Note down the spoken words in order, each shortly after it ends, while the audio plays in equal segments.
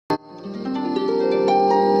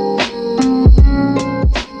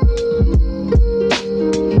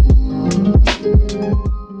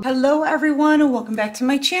Hello everyone and welcome back to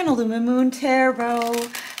my channel, Luma Moon Tarot.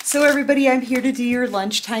 So everybody, I'm here to do your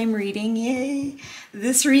lunchtime reading. Yay!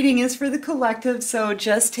 This reading is for the collective, so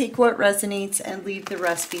just take what resonates and leave the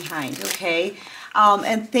rest behind, okay?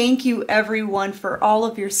 And thank you everyone for all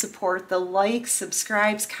of your support, the likes,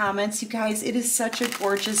 subscribes, comments. You guys, it is such a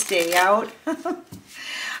gorgeous day out.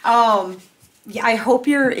 Yeah, I hope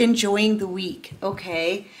you're enjoying the week,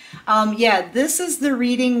 okay? Yeah, this is the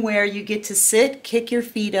reading where you get to sit, kick your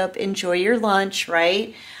feet up, enjoy your lunch,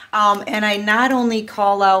 right? And I not only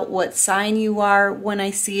call out what sign you are when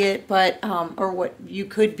I see it, but or what you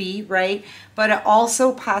could be, right? But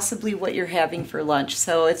also possibly what you're having for lunch.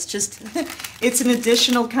 So it's just, it's an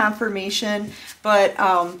additional confirmation, but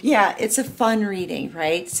yeah, it's a fun reading,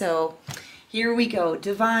 right? So here we go.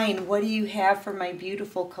 Divine, what do you have for my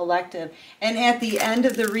beautiful collective? And at the end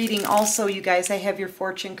of the reading also, you guys, I have your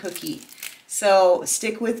fortune cookie. So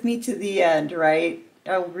stick with me to the end, right?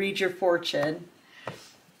 I'll read your fortune.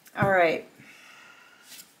 All right.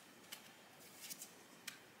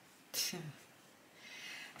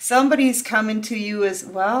 Somebody's coming to you as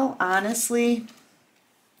well, honestly.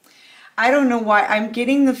 I don't know why. I'm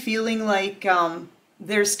getting the feeling like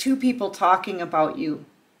there's two people talking about you.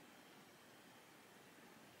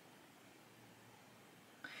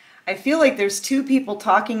 I feel like there's two people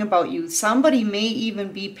talking about you. Somebody may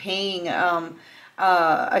even be paying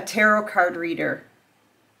a tarot card reader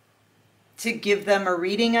to give them a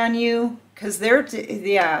reading on you. Because I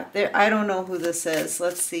don't know who this is.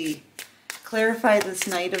 Let's see. Clarify this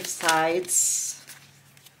Knight of Sides.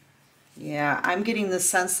 Yeah, I'm getting the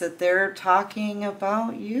sense that they're talking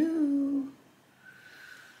about you.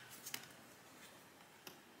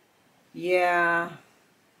 Yeah.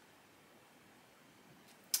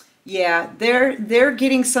 Yeah, they're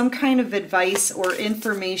getting some kind of advice or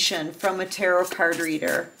information from a tarot card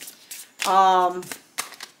reader.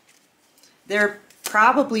 They're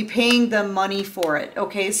probably paying them money for it.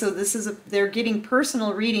 Okay, so this is they're getting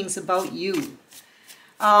personal readings about you.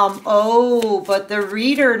 Oh, but the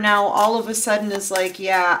reader now all of a sudden is like,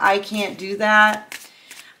 yeah, I can't do that.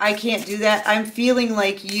 I can't do that. I'm feeling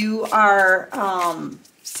like you are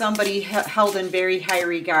somebody held in very high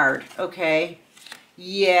regard. Okay.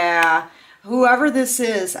 Yeah, whoever this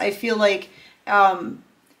is, I feel like,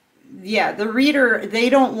 yeah, the reader, they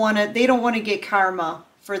don't want to get karma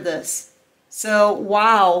for this. So,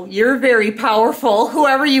 wow, you're very powerful.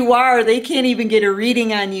 Whoever you are, they can't even get a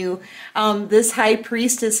reading on you. This high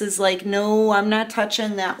priestess is like, no, I'm not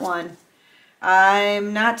touching that one.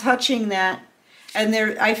 I'm not touching that. And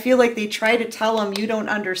I feel like they try to tell them you don't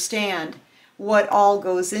understand what all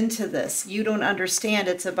goes into this. You don't understand.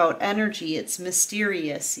 It's about energy. It's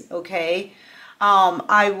mysterious, okay?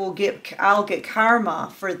 I'll get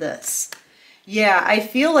karma for this. Yeah, I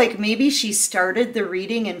feel like maybe she started the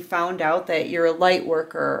reading and found out that you're a light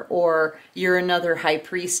worker or you're another high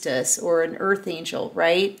priestess or an earth angel,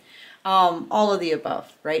 right? All of the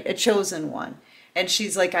above, right? A chosen one. And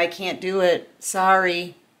she's like, I can't do it.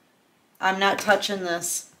 Sorry. I'm not touching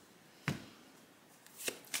this.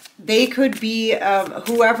 They could be,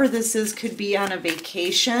 whoever this is could be on a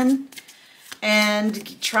vacation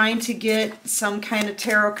and trying to get some kind of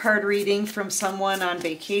tarot card reading from someone on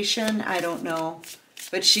vacation. I don't know.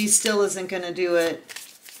 But she still isn't going to do it.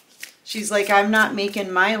 She's like, I'm not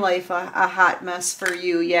making my life a hot mess for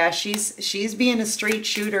you. Yeah, she's being a straight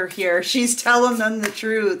shooter here. She's telling them the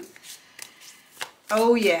truth.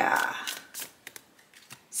 Oh, yeah.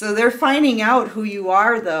 So they're finding out who you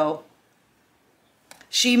are, though.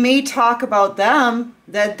 She may talk about them,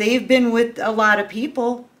 that they've been with a lot of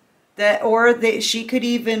people, she could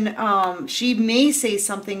even, she may say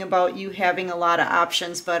something about you having a lot of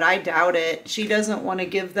options, but I doubt it. She doesn't want to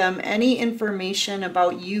give them any information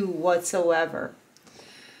about you whatsoever.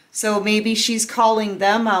 So maybe she's calling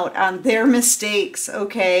them out on their mistakes,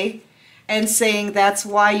 okay? And saying that's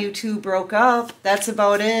why you two broke up. That's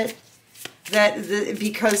about it.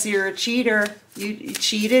 Because you're a cheater. You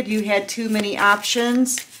cheated, you had too many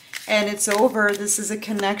options, and it's over. This is a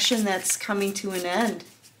connection that's coming to an end.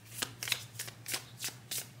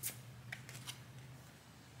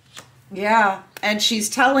 Yeah, and she's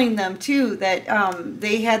telling them too that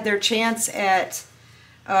they had their chance at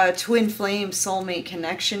twin flame soulmate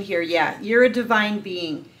connection here. Yeah, you're a divine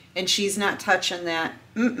being, and she's not touching that.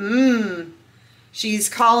 She's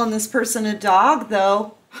calling this person a dog,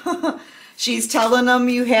 though. She's telling them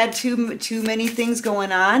you had too many things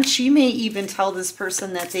going on. She may even tell this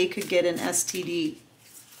person that they could get an STD.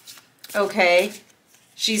 Okay?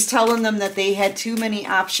 She's telling them that they had too many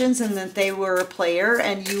options and that they were a player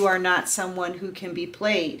and you are not someone who can be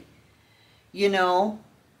played. You know?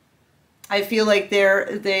 I feel like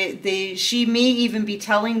she may even be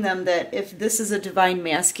telling them that if this is a divine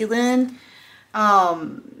masculine,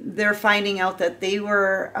 they're finding out that they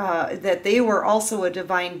were also a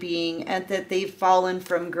divine being and that they've fallen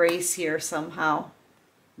from grace here somehow,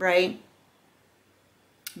 right?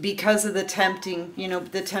 Because of the tempting,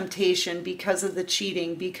 the temptation, because of the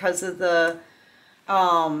cheating, because of the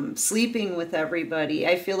sleeping with everybody.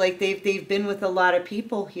 I feel like they've been with a lot of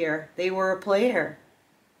people here. They were a player.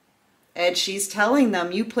 And she's telling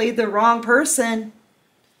them, you played the wrong person.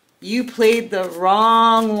 You played the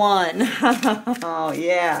wrong one. Oh,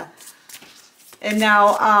 yeah. And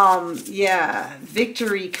now, yeah,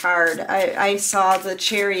 victory card. I saw the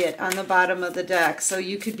Chariot on the bottom of the deck. So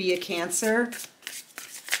you could be a Cancer,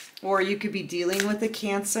 or you could be dealing with a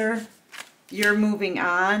Cancer. You're moving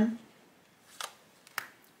on,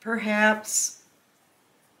 perhaps.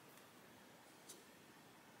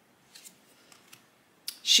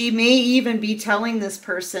 She may even be telling this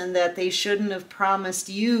person that they shouldn't have promised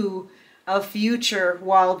you a future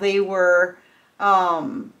while they were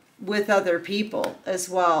with other people as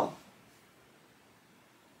well.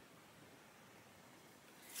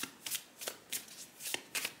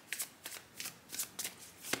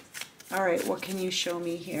 All right, what can you show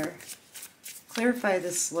me here? Clarify the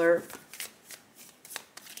Slurp.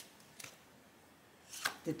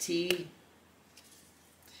 The tea.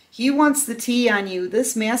 He wants the tea on you.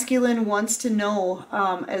 This masculine wants to know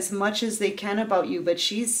as much as they can about you, but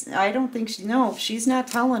I don't think she's not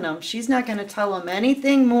telling him. She's not going to tell him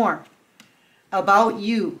anything more about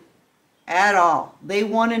you at all. They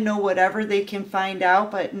want to know whatever they can find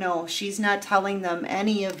out, but no, she's not telling them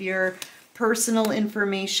any of your personal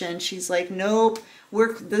information. She's like, nope,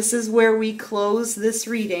 this is where we close this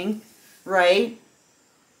reading, right?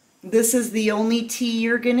 This is the only tea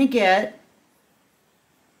you're going to get.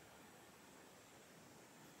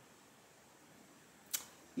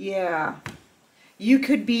 Yeah, you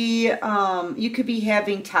could be having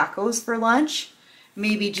tacos for lunch,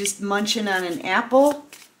 maybe just munching on an apple.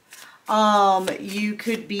 You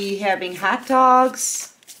could be having hot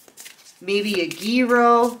dogs, maybe a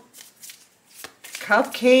gyro,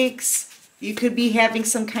 cupcakes. You could be having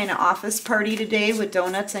some kind of office party today with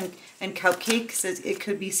donuts and cupcakes. It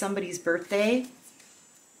could be somebody's birthday.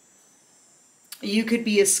 You could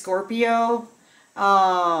be a Scorpio.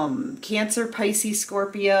 Cancer, Pisces,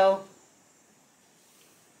 Scorpio,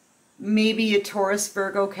 maybe a Taurus,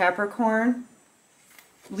 Virgo, Capricorn,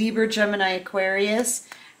 Libra, Gemini, Aquarius.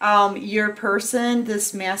 Your person,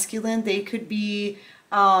 this masculine, they could be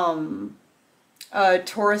a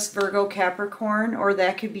Taurus, Virgo, Capricorn, or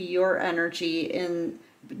that could be your energy in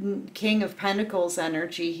King of Pentacles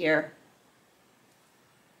energy here.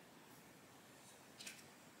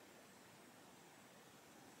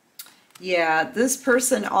 Yeah, this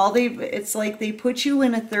person, it's like they put you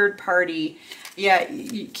in a third party. Yeah,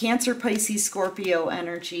 Cancer, Pisces, Scorpio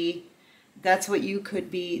energy. That's what you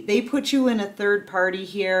could be. They put you in a third party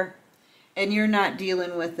here, and you're not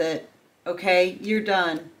dealing with it. Okay, you're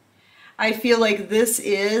done. I feel like this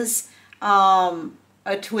is a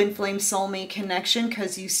twin flame soulmate connection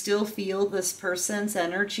because you still feel this person's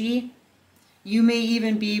energy. You may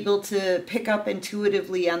even be able to pick up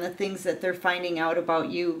intuitively on the things that they're finding out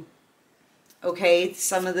about you. Okay,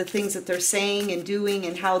 some of the things that they're saying and doing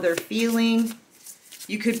and how they're feeling.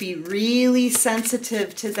 You could be really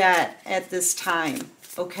sensitive to that at this time,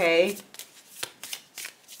 okay?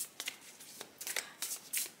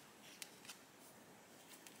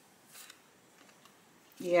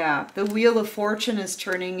 Yeah, the Wheel of Fortune is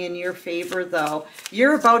turning in your favor, though.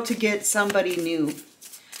 You're about to get somebody new.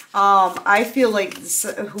 I feel like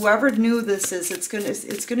whoever new this is,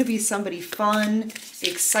 it's gonna be somebody fun,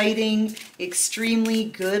 exciting, extremely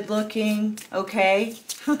good looking, okay?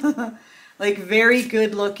 Like very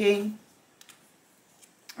good looking.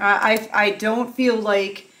 I don't feel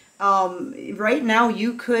like right now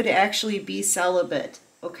you could actually be celibate,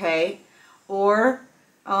 okay? Or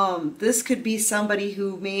this could be somebody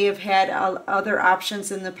who may have had other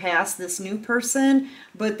options in the past, this new person,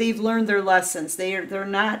 but they've learned their lessons. They're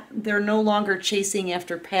no longer chasing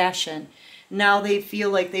after passion. Now they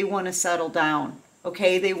feel like they want to settle down,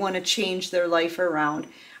 okay? They want to change their life around.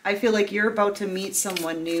 I feel like you're about to meet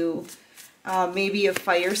someone new, maybe a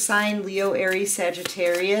fire sign, Leo, Aries,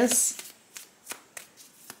 Sagittarius.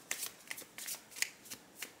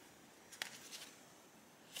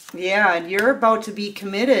 Yeah, and you're about to be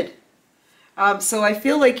committed. So I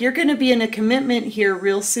feel like you're going to be in a commitment here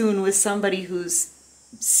real soon with somebody who's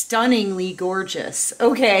stunningly gorgeous,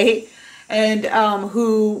 okay? And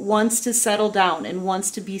who wants to settle down and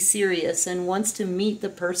wants to be serious and wants to meet the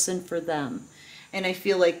person for them. And I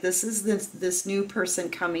feel like this is this new person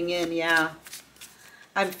coming in, yeah.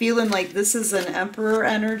 I'm feeling like this is an Emperor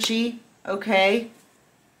energy, okay?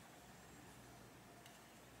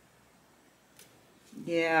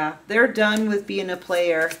 Yeah, they're done with being a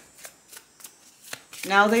player.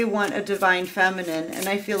 Now they want a divine feminine, and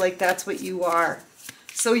I feel like that's what you are.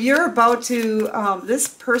 So you're about to, this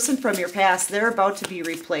person from your past, they're about to be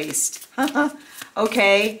replaced.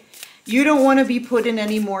 Okay? You don't want to be put in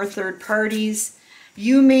any more third parties.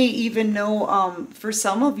 You may even know, for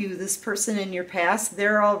some of you, this person in your past,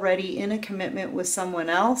 they're already in a commitment with someone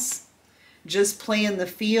else. Just playing the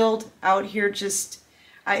field out here, just,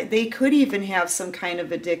 they could even have some kind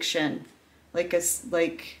of addiction.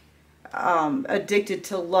 Like addicted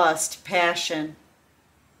to lust, passion.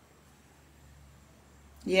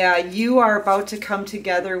 Yeah, you are about to come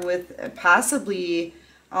together with possibly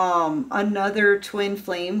another twin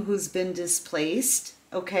flame who's been displaced,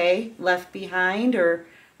 okay, left behind or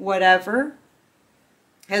whatever,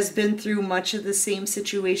 has been through much of the same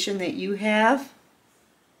situation that you have,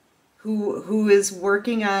 who is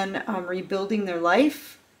working on rebuilding their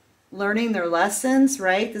life, learning their lessons,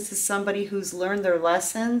 right? This is somebody who's learned their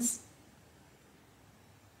lessons.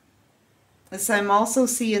 So I'm also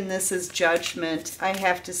seeing this as judgment, I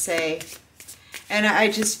have to say. And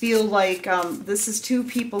I just feel like this is two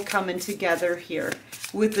people coming together here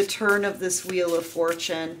with the turn of this Wheel of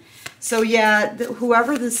Fortune. So yeah,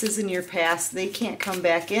 whoever this is in your past, they can't come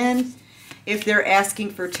back in. If they're asking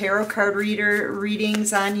for tarot card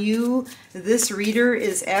readings on you, this reader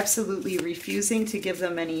is absolutely refusing to give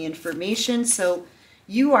them any information. So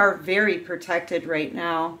you are very protected right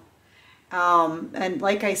now. And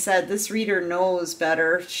like I said, this reader knows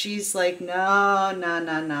better. She's like, no, no,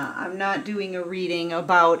 no, no. I'm not doing a reading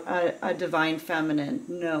about a divine feminine.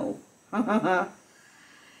 No.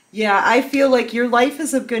 Yeah, I feel like your life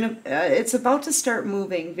is it's about to start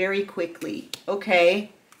moving very quickly.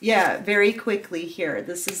 Okay? Yeah, very quickly here.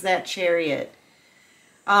 This is that Chariot.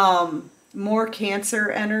 More Cancer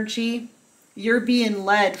energy. You're being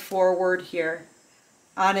led forward here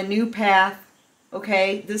on a new path.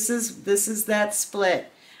 Okay, this is that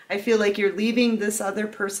split. I feel like you're leaving this other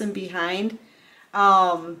person behind,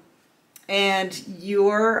 and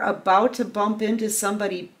you're about to bump into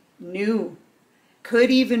somebody new.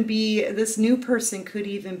 Could even be, this new person could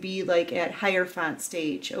even be like at Hierophant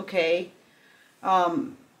stage, okay?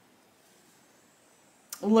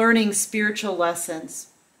 Learning spiritual lessons,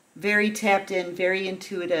 very tapped in, very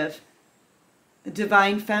intuitive.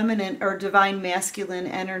 Divine feminine or divine masculine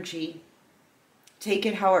energy. Take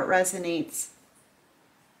it how it resonates.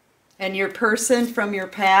 And your person from your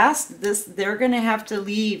past, they're going to have to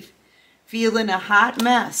leave feeling a hot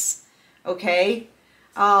mess, okay?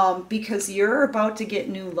 Because you're about to get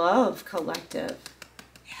new love, collective.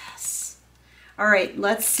 Yes. All right,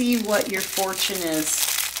 let's see what your fortune is.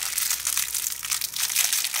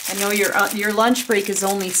 I know your lunch break is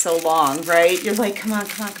only so long, right? You're like, come on,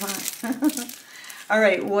 come on, come on. All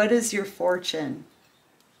right, what is your fortune?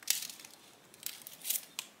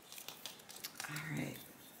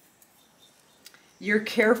 Your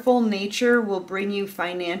careful nature will bring you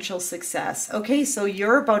financial success. Okay, so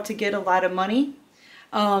you're about to get a lot of money.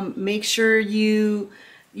 Make sure you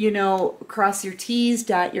cross your T's,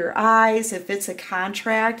 dot your I's. If it's a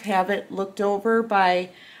contract, have it looked over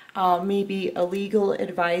by maybe a legal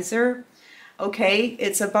advisor. Okay,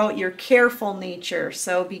 it's about your careful nature.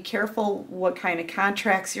 So be careful what kind of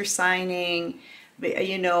contracts you're signing.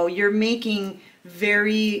 You're making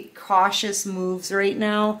very cautious moves right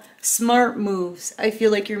now. Smart moves. I feel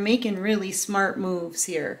like you're making really smart moves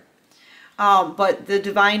here. But the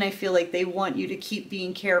divine, I feel like they want you to keep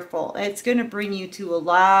being careful. It's going to bring you to a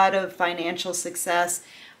lot of financial success.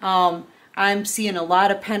 I'm seeing a lot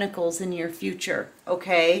of pentacles in your future,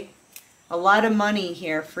 okay? A lot of money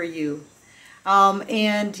here for you.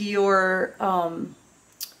 And your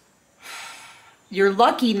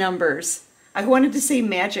lucky numbers. I wanted to say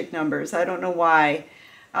magic numbers. I don't know why.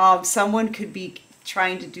 Someone could be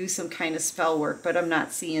trying to do some kind of spell work, but I'm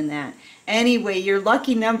not seeing that. Anyway, your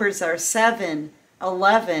lucky numbers are 7,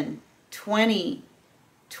 11, 20,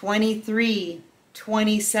 23,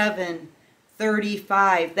 27,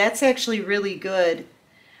 35. That's actually really good.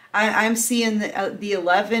 I'm seeing the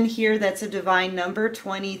 11 here. That's a divine number.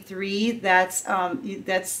 23. That's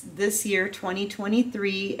this year,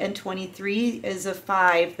 2023, and 23 is a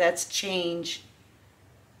 5. That's change.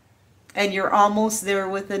 And you're almost there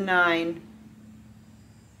with a 9.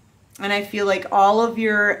 And I feel like all of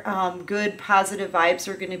your good, positive vibes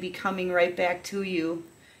are going to be coming right back to you.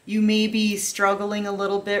 You may be struggling a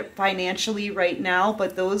little bit financially right now,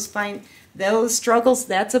 but those struggles,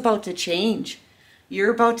 that's about to change.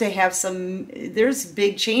 You're about to have there's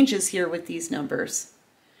big changes here with these numbers.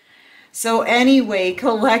 So anyway,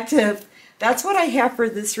 collective, that's what I have for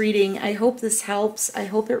this reading. I hope this helps. I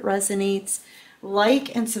hope it resonates.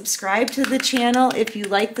 Like and subscribe to the channel if you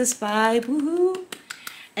like this vibe. Woohoo!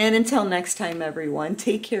 And until next time, everyone,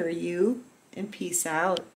 take care of you and peace out.